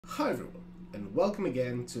Hi everyone, and welcome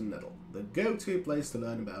again to Nettle, the go-to place to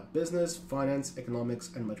learn about business, finance,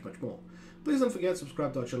 economics, and much more. Please don't forget to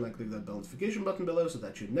subscribe to our channel and click that bell notification button below so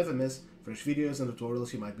that you never miss fresh videos and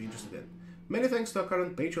tutorials you might be interested in. Many thanks to our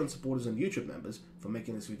current Patreon supporters and YouTube members for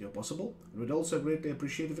making this video possible, and we'd also greatly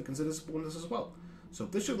appreciate if you consider supporting us as well. So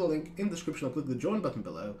please check the link in the description or click the join button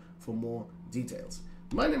below for more details.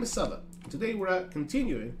 My name is Saba, and today we're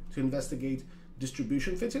continuing to investigate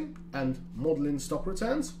distribution fitting and modeling stock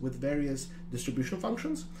returns with various distribution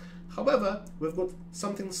functions. However, we've got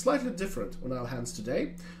something slightly different on our hands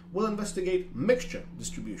today. We'll investigate mixture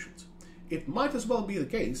distributions. It might as well be the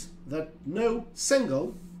case that no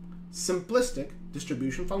single simplistic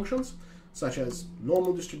distribution functions, such as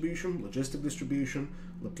normal distribution, logistic distribution,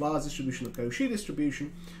 Laplace distribution, or Cauchy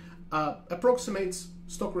distribution, approximates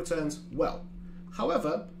stock returns well.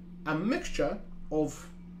 However, a mixture of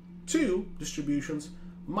two distributions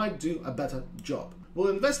might do a better job. We'll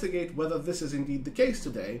investigate whether this is indeed the case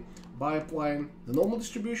today by applying the normal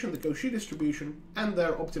distribution, the Cauchy distribution, and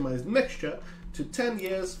their optimized mixture to 10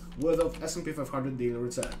 years worth of S&P 500 daily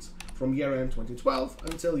returns from year-end 2012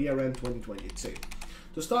 until year-end 2022.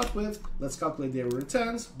 To start with, let's calculate daily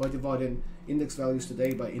returns by dividing index values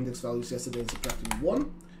today by index values yesterday and subtracting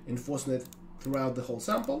 1, enforcing it throughout the whole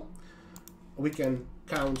sample. We can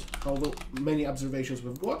count how many observations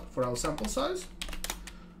we've got for our sample size.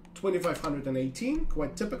 2,518,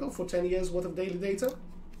 quite typical for 10 years worth of daily data.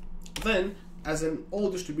 Then, as in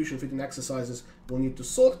all distribution fitting exercises, we'll need to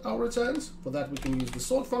sort our returns. For that, we can use the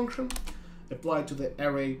sort function, applied to the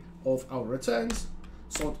array of our returns,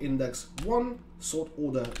 sort index 1, sort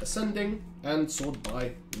order ascending, and sort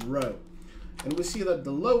by row. And we see that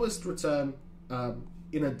the lowest return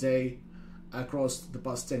in a day across the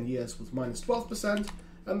past 10 years was minus 12%,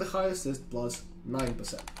 and the highest is plus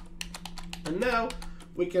 9%. And now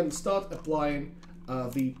we can start applying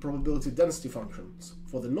the probability density functions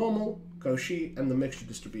for the normal, Cauchy, and the mixture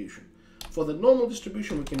distribution. For the normal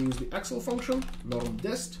distribution, we can use the Excel function,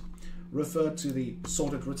 normal-dist, refer to the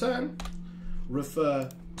sorted return, refer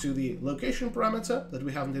to the location parameter that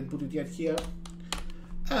we haven't inputted yet here,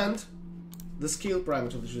 and the scale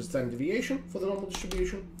parameter, which is standard deviation for the normal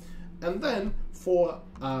distribution. And then for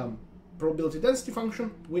probability density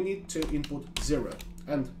function, we need to input 0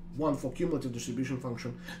 and 1 for cumulative distribution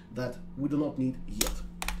function that we do not need yet.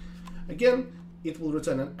 Again, it will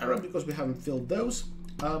return an error because we haven't filled those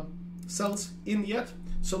cells in yet.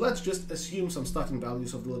 So let's just assume some starting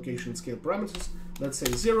values of the location and scale parameters. Let's say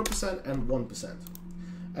 0% and 1%.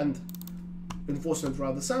 And enforcing it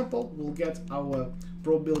throughout the sample, we'll get our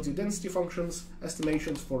probability density functions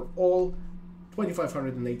estimations for all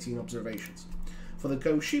 2,518 observations. For the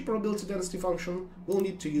Cauchy probability density function, we'll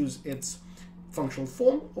need to use its functional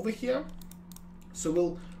form over here. So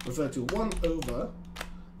we'll refer to 1 over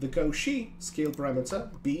the Cauchy scale parameter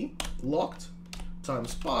b locked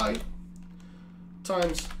times pi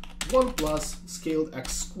times 1 plus scaled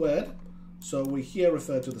x squared. So we here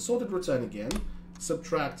refer to the sorted return again,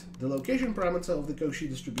 subtract the location parameter of the Cauchy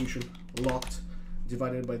distribution locked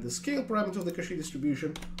divided by the scale parameter of the Cauchy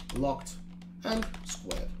distribution locked and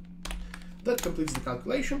squared. That completes the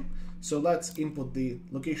calculation. So let's input the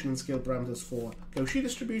location and scale parameters for Cauchy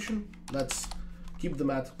distribution. Let's keep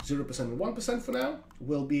them at 0% and 1% for now.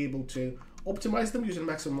 We'll be able to optimize them using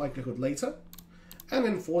maximum likelihood later and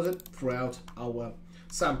enforce it throughout our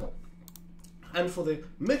sample. And for the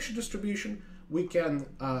mixture distribution, we can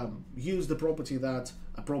use the property that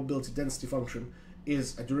a probability density function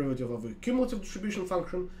is a derivative of a cumulative distribution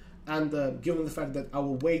function. And given the fact that our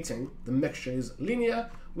weighting, the mixture, is linear,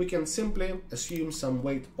 we can simply assume some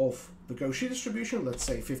weight of the Cauchy distribution, let's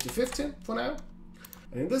say 50-50 for now.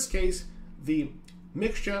 And in this case, the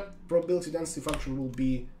mixture probability density function will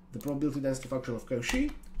be the probability density function of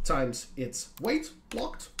Cauchy times its weight,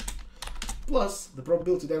 locked, plus the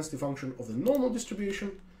probability density function of the normal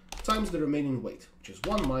distribution times the remaining weight, which is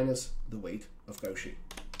 1 minus the weight of Cauchy.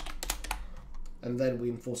 And then we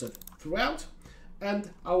enforce it throughout, and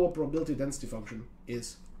our probability density function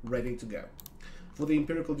is ready to go. For the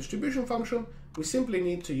empirical distribution function, we simply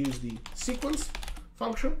need to use the sequence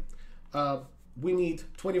function. We need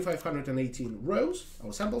 2,518 rows,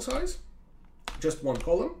 our sample size, just one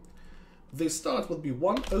column. The start would be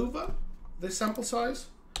 1 over the sample size,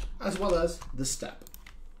 as well as the step.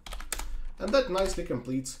 And that nicely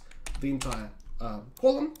completes the entire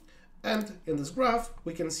column. And in this graph,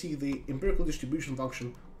 we can see the empirical distribution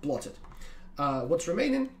function plotted. What's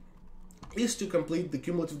remaining is to complete the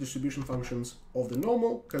cumulative distribution functions of the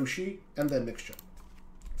normal, Cauchy, and their mixture.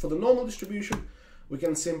 For the normal distribution, we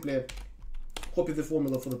can simply copy the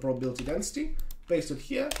formula for the probability density, paste it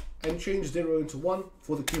here, and change 0 into 1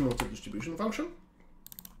 for the cumulative distribution function.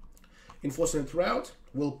 Enforcing it throughout,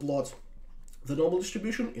 we'll plot the normal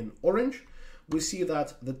distribution in orange. We see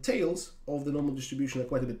that the tails of the normal distribution are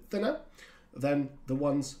quite a bit thinner than the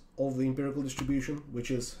ones of the empirical distribution,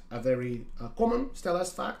 which is a very common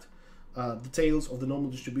stylized fact. The tails of the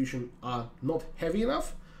normal distribution are not heavy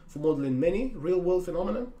enough for modeling many real-world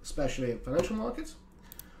phenomena, especially financial markets.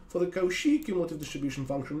 For the Cauchy cumulative distribution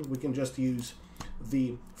function, we can just use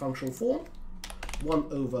the functional form 1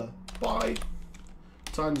 over pi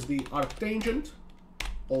times the arctangent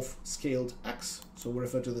of scaled x, so we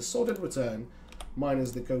refer to the sorted return,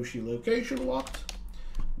 minus the Cauchy location locked,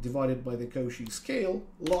 divided by the Cauchy scale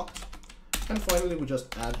locked, and finally we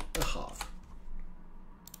just add a half.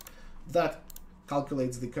 That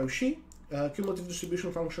calculates the Cauchy cumulative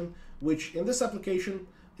distribution function, which in this application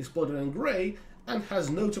is plotted in gray and has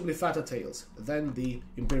notably fatter tails than the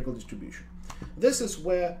empirical distribution. This is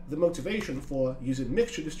where the motivation for using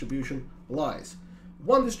mixture distribution lies.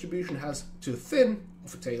 One distribution has too thin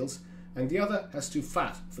of tails and the other has too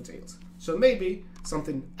fat for tails. So maybe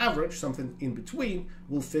something average, something in between,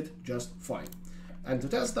 will fit just fine. And to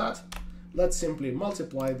test that, let's simply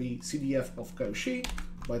multiply the CDF of Cauchy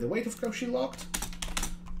by the weight of Cauchy locked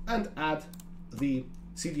and add the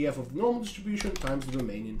CDF of the normal distribution times the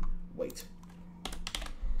remaining weight.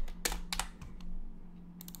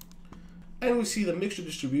 And we see the mixture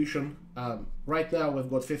distribution. Right now we've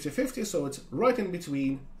got 50-50, so it's right in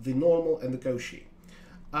between the normal and the Cauchy.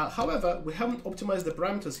 However, we haven't optimized the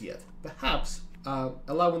parameters yet. Perhaps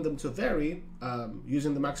allowing them to vary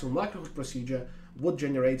using the maximum likelihood procedure would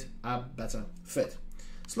generate a better fit.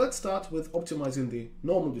 So let's start with optimizing the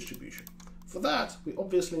normal distribution. For that, we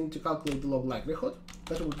obviously need to calculate the log likelihood.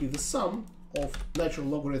 That would be the sum of natural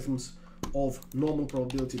logarithms of normal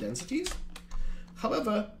probability densities.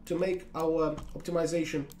 However, to make our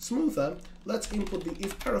optimization smoother, let's input the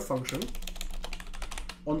if-error function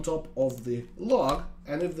on top of the log,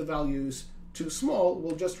 and if the value is too small,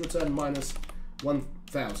 we'll just return minus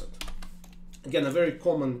 1000. Again, a very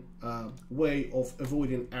common way of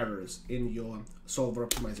avoiding errors in your solver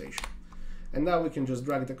optimization. And now we can just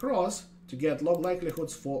drag it across to get log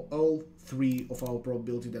likelihoods for all three of our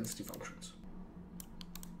probability density functions.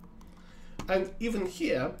 And even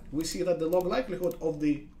here, we see that the log likelihood of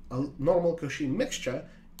the normal Cauchy mixture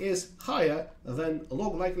is higher than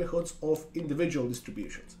log likelihoods of individual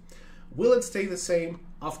distributions. Will it stay the same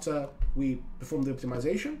after we perform the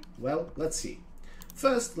optimization? Well, let's see.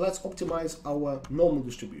 First, let's optimize our normal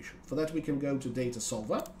distribution. For that, we can go to Data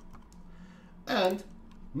Solver and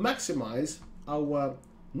maximize our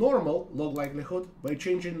normal log likelihood by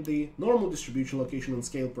changing the normal distribution location and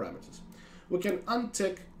scale parameters. We can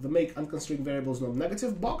untick the make unconstrained variables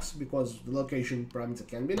non-negative box because the location parameter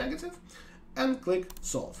can be negative, and click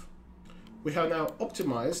Solve. We have now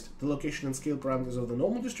optimized the location and scale parameters of the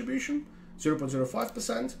normal distribution,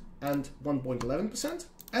 0.05% and 1.11%,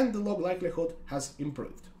 and the log likelihood has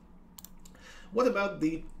improved. What about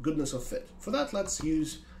the goodness of fit? For that, let's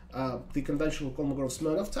use the conventional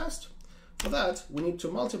Kolmogorov-Smirnov test. For that, we need to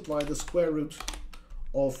multiply the square root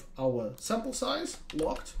of our sample size,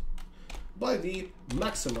 locked, by the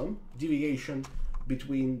maximum deviation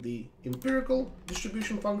between the empirical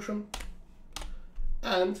distribution function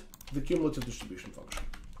and the cumulative distribution function.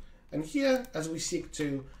 And here, as we seek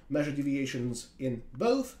to measure deviations in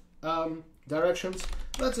both directions,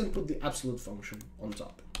 let's input the absolute function on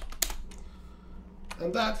top.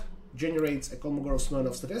 And that generates a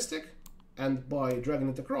Kolmogorov-Smirnov statistic, and by dragging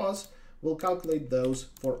it across, we'll calculate those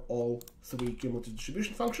for all three cumulative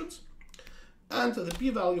distribution functions. And the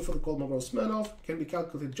p-value for the Kolmogorov-Smirnov can be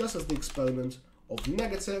calculated just as the exponent of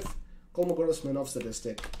negative Kolmogorov-Smirnov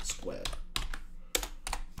statistic squared.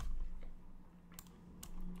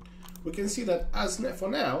 We can see that for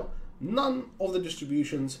now, none of the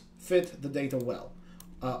distributions fit the data well.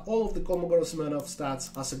 All of the Kolmogorov-Smirnov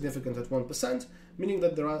stats are significant at 1%, meaning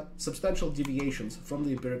that there are substantial deviations from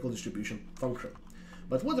the empirical distribution function.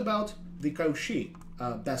 But what about the Cauchy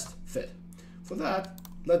best fit? For that,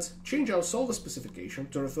 let's change our solver specification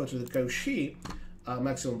to refer to the Cauchy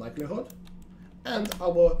maximum likelihood, and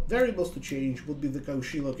our variables to change would be the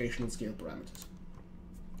Cauchy location and scale parameters.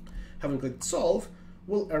 Having clicked Solve,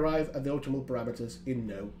 we'll arrive at the optimal parameters in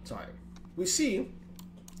no time. We see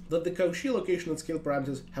that the Cauchy location and scale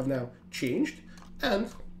parameters have now changed,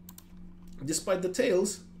 and despite the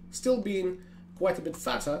tails still being quite a bit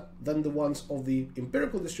fatter than the ones of the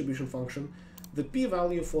empirical distribution function, the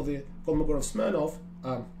p-value for the Kolmogorov-Smirnov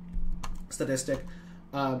statistic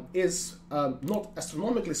is not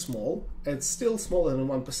astronomically small. It's still smaller than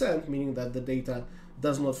 1%, meaning that the data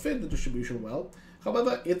does not fit the distribution well.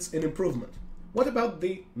 However, it's an improvement. What about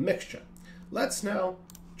the mixture? Let's now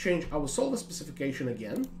change our solver specification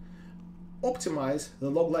again, optimize the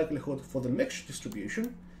log likelihood for the mixture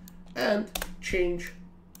distribution, and change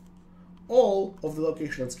all of the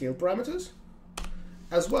location and scale parameters,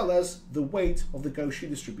 as well as the weight of the Cauchy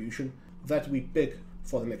distribution that we pick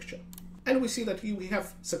for the mixture. And we see that we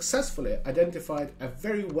have successfully identified a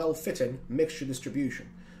very well-fitting mixture distribution,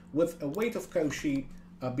 with a weight of Cauchy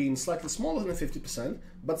being slightly smaller than 50%,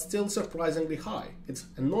 but still surprisingly high. It's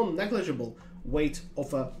a non-negligible weight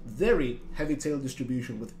of a very heavy tail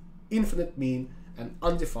distribution with infinite mean and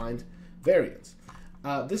undefined variance.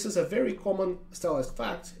 This is a very common stylized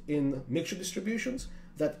fact in mixture distributions,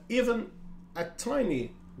 that even a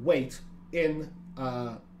tiny weight in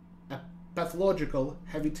a pathological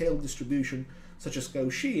heavy tail distribution such as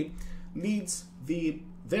Cauchy leads the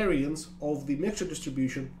variance of the mixture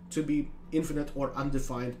distribution to be infinite or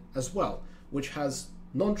undefined as well, which has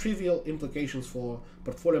non-trivial implications for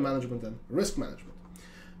portfolio management and risk management.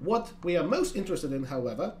 What we are most interested in,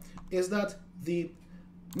 however, is that the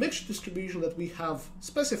mixture distribution that we have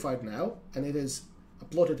specified now, and it is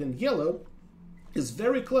plotted in yellow, is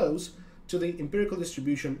very close to the empirical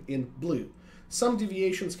distribution in blue. Some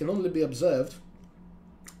deviations can only be observed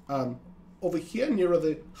over here nearer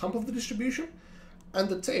the hump of the distribution, and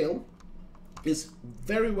the tail is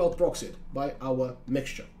very well proxied by our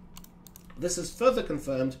mixture. This is further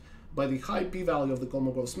confirmed by the high p-value of the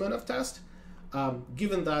Kolmogorov-Smirnov test,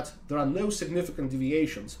 given that there are no significant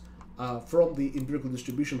deviations from the empirical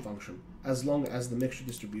distribution function as long as the mixture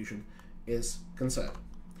distribution is conserved.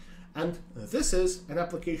 And this is an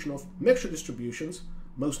application of mixture distributions,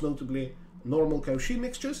 most notably normal-Cauchy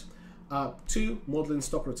mixtures, to modeling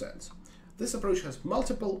stock returns. This approach has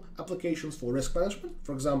multiple applications for risk management.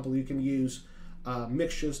 For example, you can use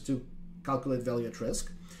mixtures to calculate value at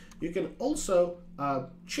risk. You can also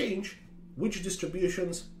change which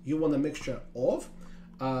distributions you want a mixture of.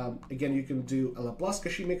 Again, you can do a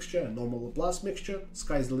Laplace-Cauchy mixture, a normal Laplace mixture.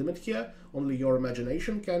 Sky's the limit here. Only your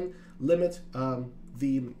imagination can limit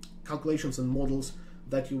the calculations and models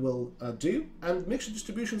that you will do. And mixture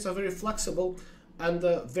distributions are very flexible and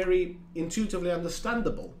very intuitively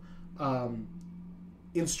understandable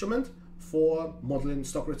instrument for modeling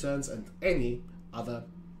stock returns and any other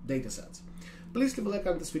data sets. Please leave a like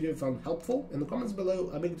on this video if you found it helpful. In the comments below,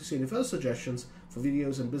 I'm eager to see any further suggestions for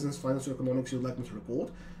videos in business, finance, or economics you'd like me to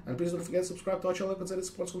record. And please don't forget to subscribe to our channel and consider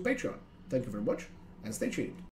support on Patreon. Thank you very much, and stay tuned.